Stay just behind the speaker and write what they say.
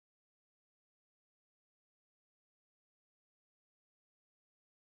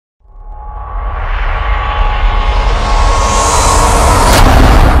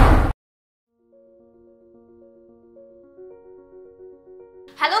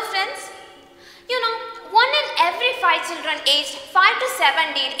children aged 5 to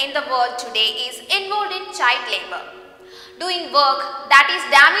 17 in the world today is involved in child labor, doing work that is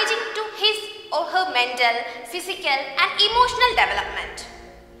damaging to his or her mental, physical and emotional development.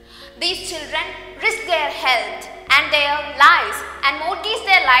 These children risk their health and their lives and mortgage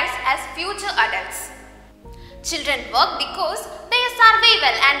their lives as future adults. Children work because their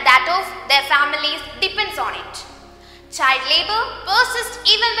survival and that of their families depends on it. Child labor persists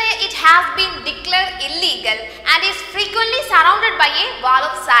even where it has been declared illegal and is frequently surrounded by a wall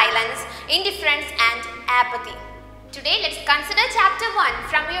of silence, indifference and apathy. Today let's consider chapter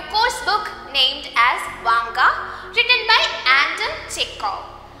 1 from your course book named as VANKA, written by Anton Chekhov,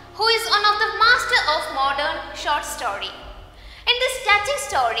 who is one of the master of modern short story. In this touching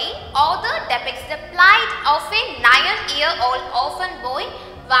story, author depicts the plight of a 9-year-old orphan boy,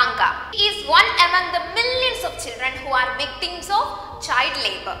 VANKA. He is one among the millions of children who are victims of child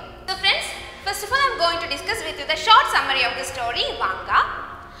labor. So friends, first of all I am going to discuss with you the short summary of the story VANKA.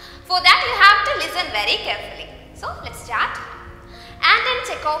 For that you have to listen very carefully. So let's start. Anton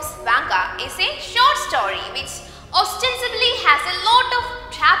Chekhov's VANKA is a short story which ostensibly has a lot of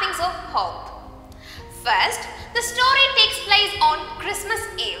trappings of hope. First, the story takes place on Christmas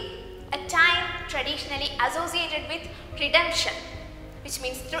Eve, a time traditionally associated with redemption, which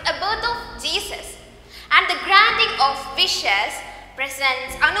means through a birth of Jesus, and the granting of wishes,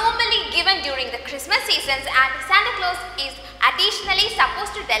 presents are normally given during the Christmas seasons, and Santa Claus is additionally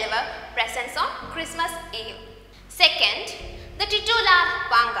supposed to deliver presents on Christmas Eve. Second, the titular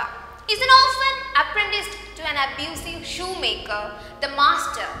VANKA is an orphan apprenticed to an abusive shoemaker. The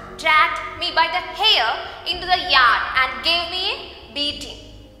master dragged me by the hair into the yard and gave me a beating.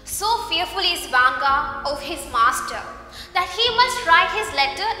 So fearful is VANKA of his master that he must write his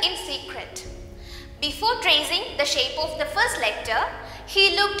letter in secret. Before tracing the shape of the first letter,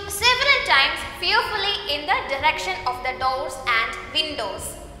 he looked several times fearfully in the direction of the doors and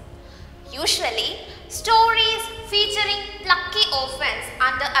windows. Usually, stories featuring plucky orphans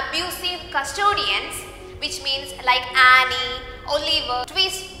under abusive custodians, which means like Annie, Oliver,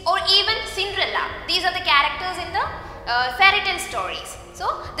 Twist or even Cinderella. These are the characters in the fairy tale stories. So,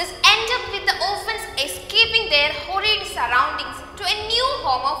 this ends up with the orphans escaping their horrid surroundings to a new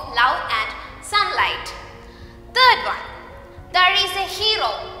home of love and sunlight. Third one, there is a hero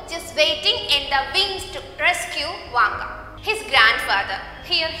just waiting in the wings to rescue VANKA. His grandfather,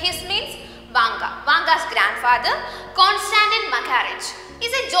 here his means VANKA. VANKA's grandfather, Konstantin Makarich,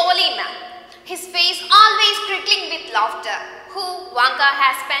 is a jolly man, his face always crinkling with laughter, who VANKA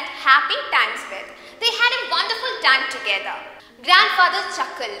has spent happy times with. They had a wonderful time together. Grandfather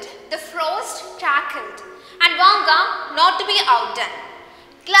chuckled, the frost crackled, and VANKA, not to be outdone,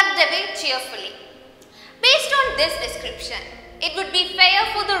 clucked away cheerfully. Based on this description, it would be fair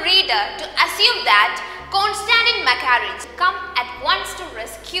for the reader to assume that Konstantin Makarich come at once to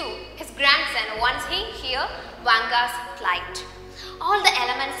rescue his grandson once he hears VANKA's plight. All the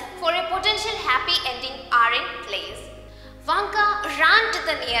elements for a potential happy ending are in place. VANKA ran to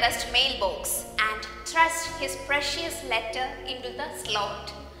the nearest mailbox and thrust his precious letter into the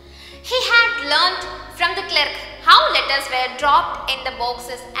slot. He had learnt from the clerk how letters were dropped in the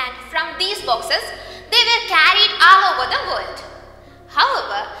boxes, and from these boxes they were carried all over the world.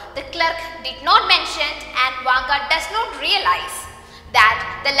 However, the clerk did not mention, and VANKA does not realize,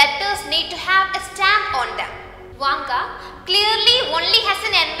 that the letters need to have a stamp on them. VANKA clearly only has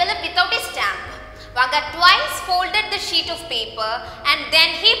an envelope without a stamp. VANKA twice folded the sheet of paper and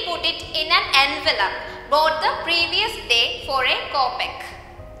then he put it in an envelope bought the previous day for a kopeck.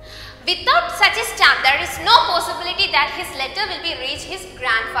 Without such a stamp, there is no possibility that his letter will be reached his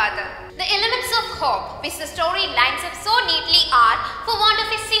grandfather. The elements of hope which the story lines up so neatly are for want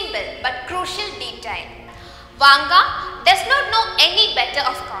of a simple but crucial detail. VANKA does not know any better,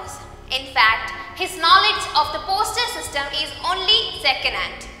 of course. In fact, his knowledge of the postal system is only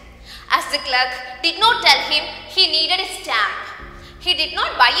second-hand, as the clerk did not tell him he needed a stamp. He did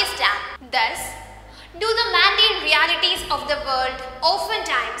not buy a stamp. Thus, do the mundane realities of the world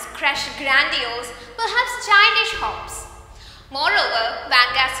oftentimes crush grandiose, perhaps childish hopes. Moreover,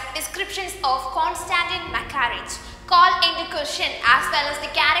 VANKA's descriptions of Konstantin Makarich call into question as well as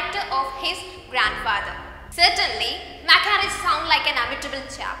the character of his grandfather. Certainly, Makarich sounds like an amiable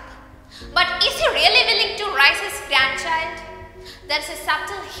chap. But is he really willing to raise his grandchild? There is a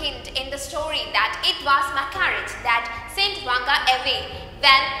subtle hint in the story that it was Makarich that sent VANKA away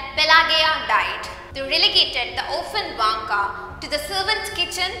when Pelageya died. They relegated the orphan VANKA to the servant's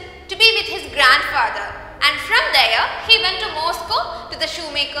kitchen to be with his grandfather, and from there he went to Moscow to the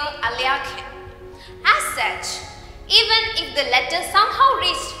shoemaker Alyakhin. As such, even if the letter somehow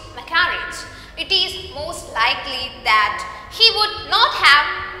reached Makarich, it is most likely that he would not have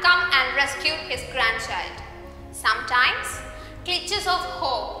come and rescued his grandchild. Sometimes, glitches of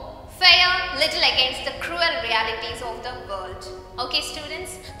hope fare little against the cruel realities of the world. Okay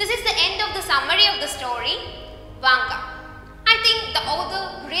students, this is the end of the summary of the story, VANKA. I think the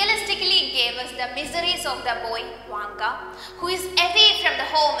author realistically gave us the miseries of the boy VANKA, who is away from the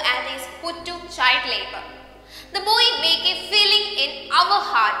home and is put to child labor. The boy make a feeling in our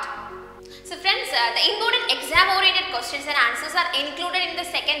heart. So friends, the important exam oriented questions and answers are included in the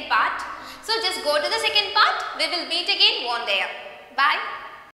second part. So just go to the second part. We will meet again one day. Bye.